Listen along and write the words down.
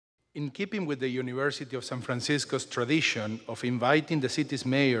In keeping with the University of San Francisco's tradition of inviting the city's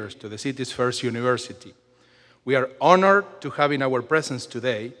mayors to the city's first university, we are honored to have in our presence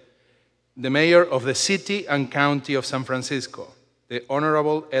today the mayor of the city and county of San Francisco, the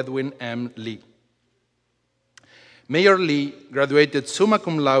Honorable Edwin M. Lee. Mayor Lee graduated summa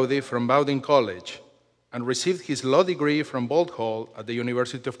cum laude from Bowdoin College and received his law degree from Boalt Hall at the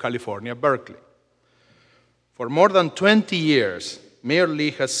University of California, Berkeley. For more than 20 years, Mayor Lee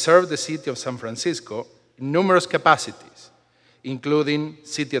has served the city of San Francisco in numerous capacities, including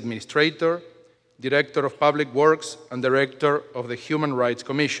city administrator, director of public works, and director of the Human Rights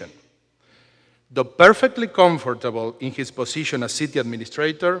Commission. Though perfectly comfortable in his position as city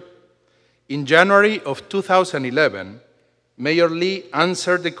administrator, in January of 2011, Mayor Lee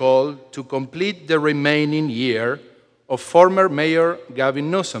answered the call to complete the remaining year of former Mayor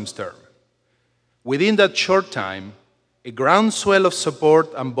Gavin Newsom's term. Within that short time, a groundswell of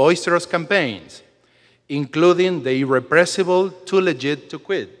support and boisterous campaigns, including the irrepressible "too legit to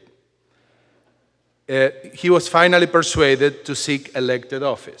quit," he was finally persuaded to seek elected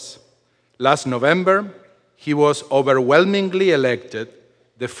office. Last November, he was overwhelmingly elected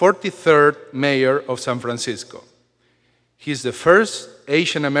the 43rd mayor of San Francisco. He is the first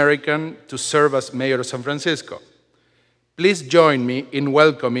Asian American to serve as mayor of San Francisco. Please join me in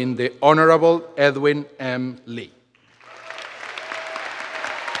welcoming the Honorable Edwin M. Lee.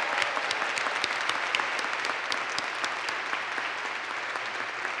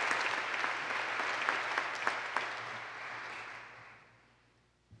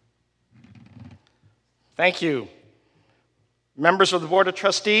 Thank you. Members of the Board of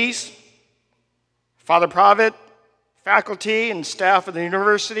Trustees, Father Provitt, faculty and staff of the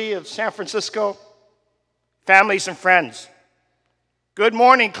University of San Francisco, families and friends. Good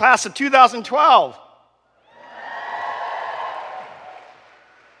morning, class of 2012.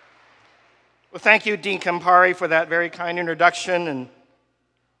 Well, thank you, Dean Campari, for that very kind introduction, and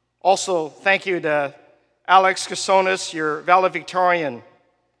also thank you to Alex Casonis, your valedictorian.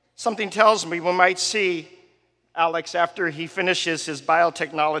 Something tells me we might see Alex after he finishes his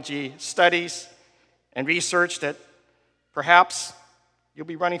biotechnology studies and research that perhaps you'll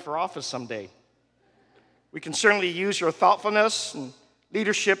be running for office someday. We can certainly use your thoughtfulness and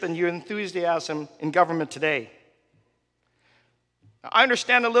leadership and your enthusiasm in government today. Now, I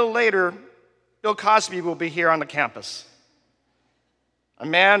understand a little later, Bill Cosby will be here on the campus. A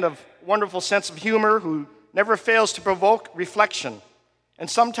man of wonderful sense of humor who never fails to provoke reflection and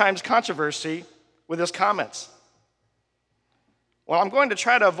sometimes controversy with his comments. Well, I'm going to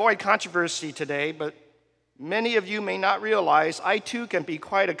try to avoid controversy today, but many of you may not realize I too can be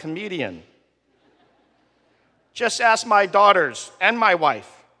quite a comedian. Just ask my daughters and my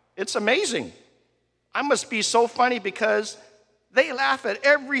wife. It's amazing. I must be so funny because they laugh at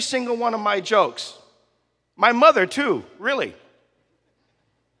every single one of my jokes. My mother too, really.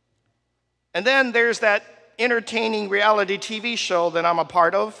 And then there's that entertaining reality TV show that I'm a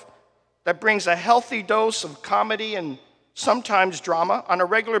part of that brings a healthy dose of comedy and sometimes drama on a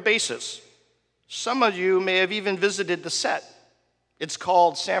regular basis. Some of you may have even visited the set. It's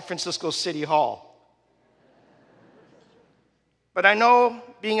called San Francisco City Hall. But I know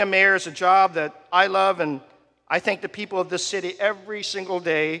being a mayor is a job that I love, and I thank the people of this city every single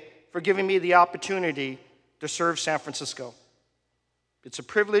day for giving me the opportunity to serve San Francisco. It's a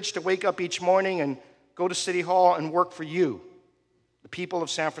privilege to wake up each morning and go to City Hall and work for you, the people of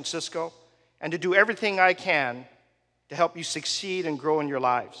San Francisco, and to do everything I can to help you succeed and grow in your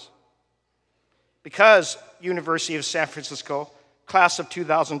lives. Because University of San Francisco, class of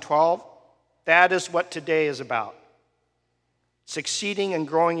 2012, that is what today is about. Succeeding and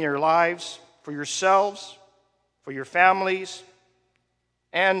growing in your lives for yourselves, for your families,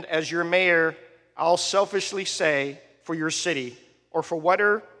 and as your mayor, I'll selfishly say for your city or for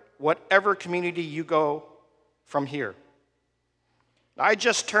whatever community you go from here. Now, I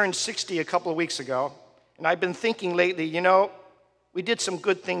just turned 60 a couple of weeks ago, and I've been thinking lately, we did some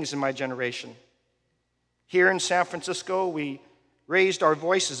good things in my generation. Here in San Francisco, we raised our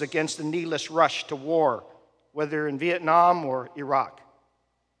voices against the needless rush to war, whether in Vietnam or Iraq.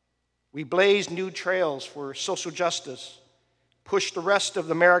 We blazed new trails for social justice, pushed the rest of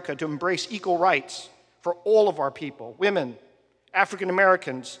America to embrace equal rights for all of our people, women, African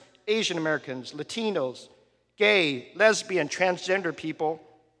Americans, Asian Americans, Latinos, gay, lesbian, transgender people,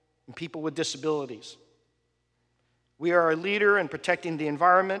 and people with disabilities. We are a leader in protecting the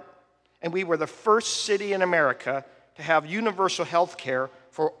environment, and we were the first city in America to have universal health care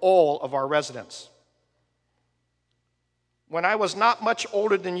for all of our residents. When I was not much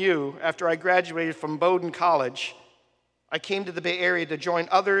older than you, after I graduated from Bowdoin College, I came to the Bay Area to join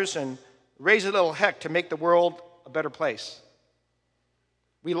others and raise a little heck to make the world a better place.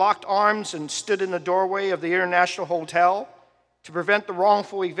 We locked arms and stood in the doorway of the International Hotel to prevent the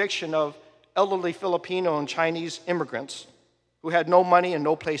wrongful eviction of elderly Filipino and Chinese immigrants who had no money and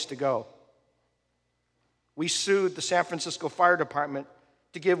no place to go. We sued the San Francisco Fire Department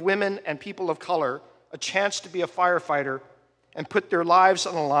to give women and people of color a chance to be a firefighter and put their lives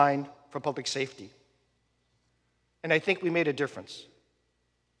on the line for public safety. And I think we made a difference.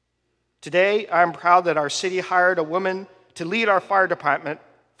 Today, I'm proud that our city hired a woman to lead our fire department,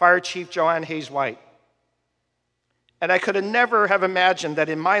 Fire Chief Joanne Hayes White. And I could have never have imagined that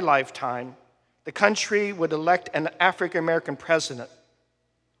in my lifetime, the country would elect an African-American president,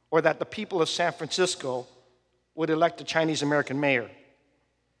 or that the people of San Francisco would elect a Chinese-American mayor.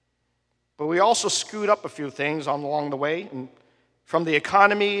 But we also screwed up a few things along the way, and from the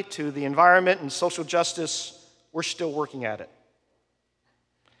economy to the environment and social justice, we're still working at it.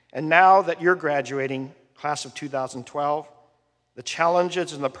 And now that you're graduating, class of 2012, the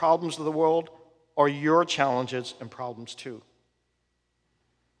challenges and the problems of the world are your challenges and problems too.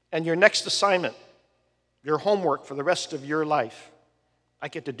 And your next assignment, your homework for the rest of your life, I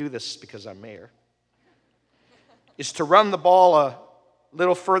get to do this because I'm mayor, is to run the ball a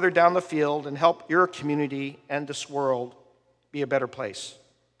little further down the field and help your community and this world be a better place.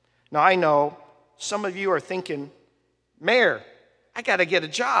 Now, I know some of you are thinking, Mayor, I got to get a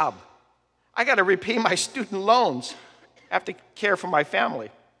job. I got to repay my student loans. I have to care for my family.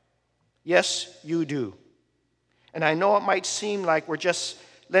 Yes, you do. And I know it might seem like we're just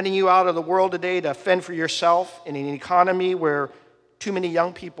letting you out of the world today to fend for yourself in an economy where too many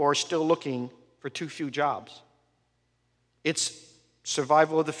young people are still looking for too few jobs. It's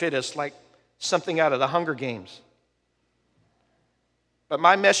survival of the fittest, like something out of the Hunger Games. But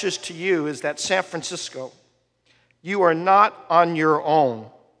my message to you is that San Francisco, you are not on your own.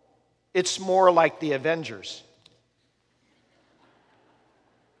 It's more like the Avengers.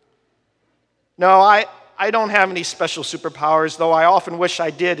 No, I don't have any special superpowers, though I often wish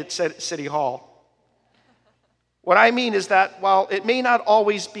I did at City Hall. What I mean is that while it may not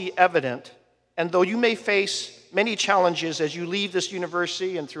always be evident, and though you may face many challenges as you leave this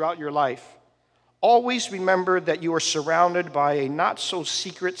university and throughout your life, always remember that you are surrounded by a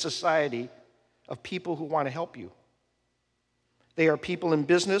not-so-secret society of people who want to help you. They are people in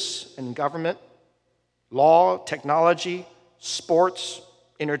business and government, law, technology, sports,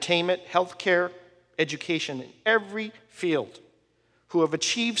 entertainment, healthcare, education, in every field, who have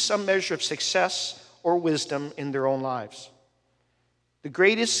achieved some measure of success or wisdom in their own lives. The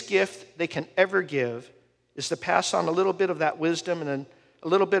greatest gift they can ever give is to pass on a little bit of that wisdom and a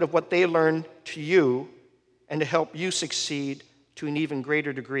little bit of what they learned to you and to help you succeed to an even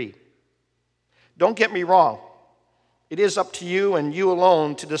greater degree. Don't get me wrong. It is up to you and you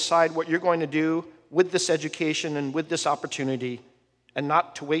alone to decide what you're going to do with this education and with this opportunity and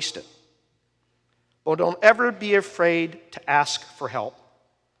not to waste it. But don't ever be afraid to ask for help,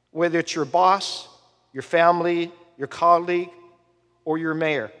 whether it's your boss, your family, your colleague, or your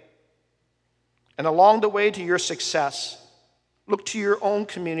mayor. And along the way to your success, look to your own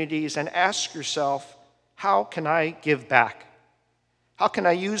communities and ask yourself, how can I give back? How can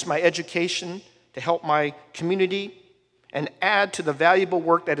I use my education to help my community and add to the valuable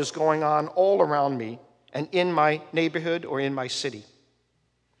work that is going on all around me and in my neighborhood or in my city?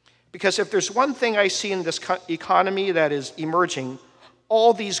 Because if there's one thing I see in this economy that is emerging,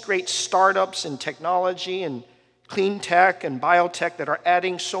 all these great startups in technology and clean tech and biotech that are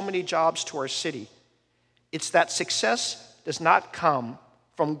adding so many jobs to our city, it's that success does not come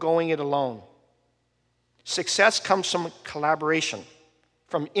from going it alone. Success comes from collaboration,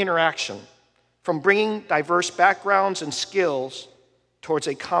 from interaction, from bringing diverse backgrounds and skills towards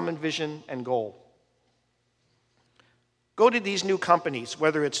a common vision and goal. Go to these new companies,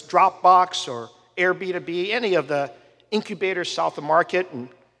 whether it's Dropbox or Airbnb, any of the incubators south of Market and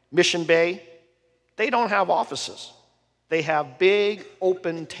Mission Bay. They don't have offices. They have big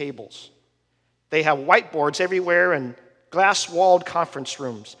open tables. They have whiteboards everywhere and glass-walled conference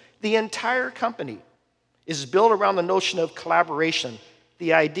rooms. The entire company is built around the notion of collaboration,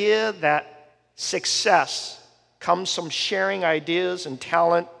 the idea that success comes from sharing ideas and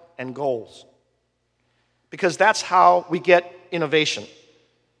talent and goals. Because that's how we get innovation.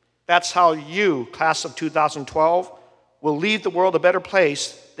 That's how you, class of 2012, will leave the world a better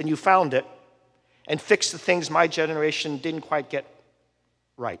place than you found it and fix the things my generation didn't quite get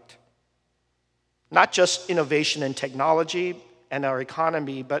right. Not just innovation in technology and our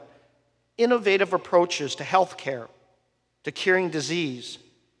economy, but innovative approaches to healthcare, to curing disease,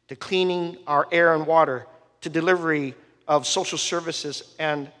 to cleaning our air and water, to delivery of social services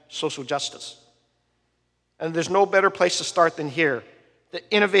and social justice. And there's no better place to start than here, the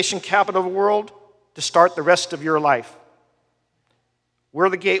innovation capital of the world, to start the rest of your life. We're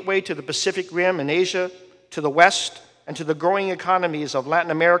the gateway to the Pacific Rim and Asia, to the West, and to the growing economies of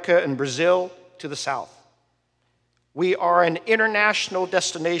Latin America and Brazil to the South. We are an international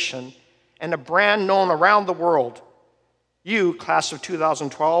destination and a brand known around the world. You, class of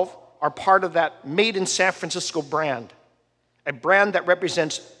 2012, are part of that Made in San Francisco brand, a brand that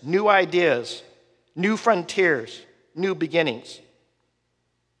represents new ideas, new frontiers, new beginnings.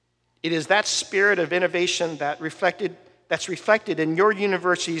 It is that spirit of innovation that's reflected in your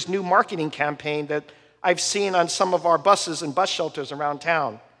university's new marketing campaign that I've seen on some of our buses and bus shelters around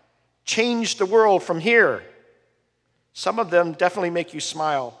town. Change the world from here. Some of them definitely make you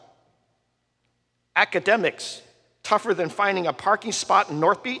smile. Academics, tougher than finding a parking spot in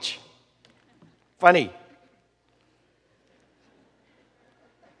North Beach? Funny.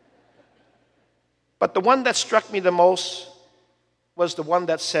 But the one that struck me the most was the one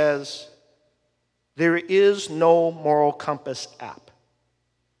that says, there is no moral compass app.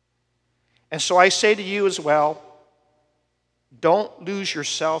 And so I say to you as well, don't lose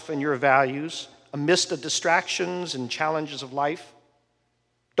yourself and your values amidst the distractions and challenges of life.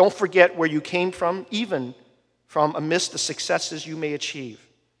 Don't forget where you came from, even from amidst the successes you may achieve.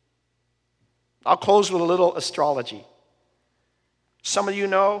 I'll close with a little astrology. Some of you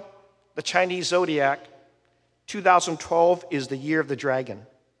know the Chinese zodiac, 2012 is the year of the dragon.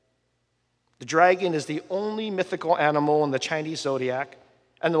 The dragon is the only mythical animal in the Chinese zodiac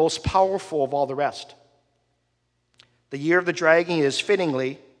and the most powerful of all the rest. The year of the dragon is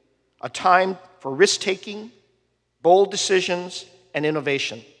fittingly a time for risk-taking, bold decisions, and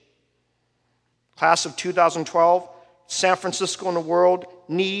innovation. Class of 2012, San Francisco and the world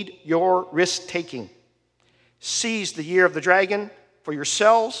need your risk-taking. Seize the year of the dragon for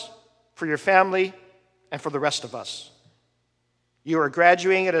yourselves, for your family, and for the rest of us. You are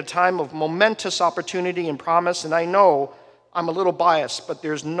graduating at a time of momentous opportunity and promise, and I know I'm a little biased, but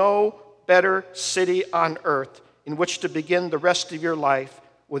there's no better city on earth in which to begin the rest of your life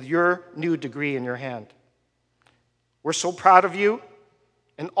with your new degree in your hand. We're so proud of you,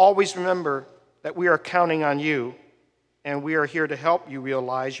 and always remember that we are counting on you, and we are here to help you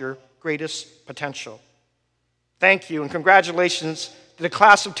realize your greatest potential. Thank you, and congratulations to the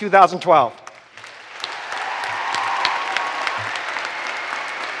class of 2012.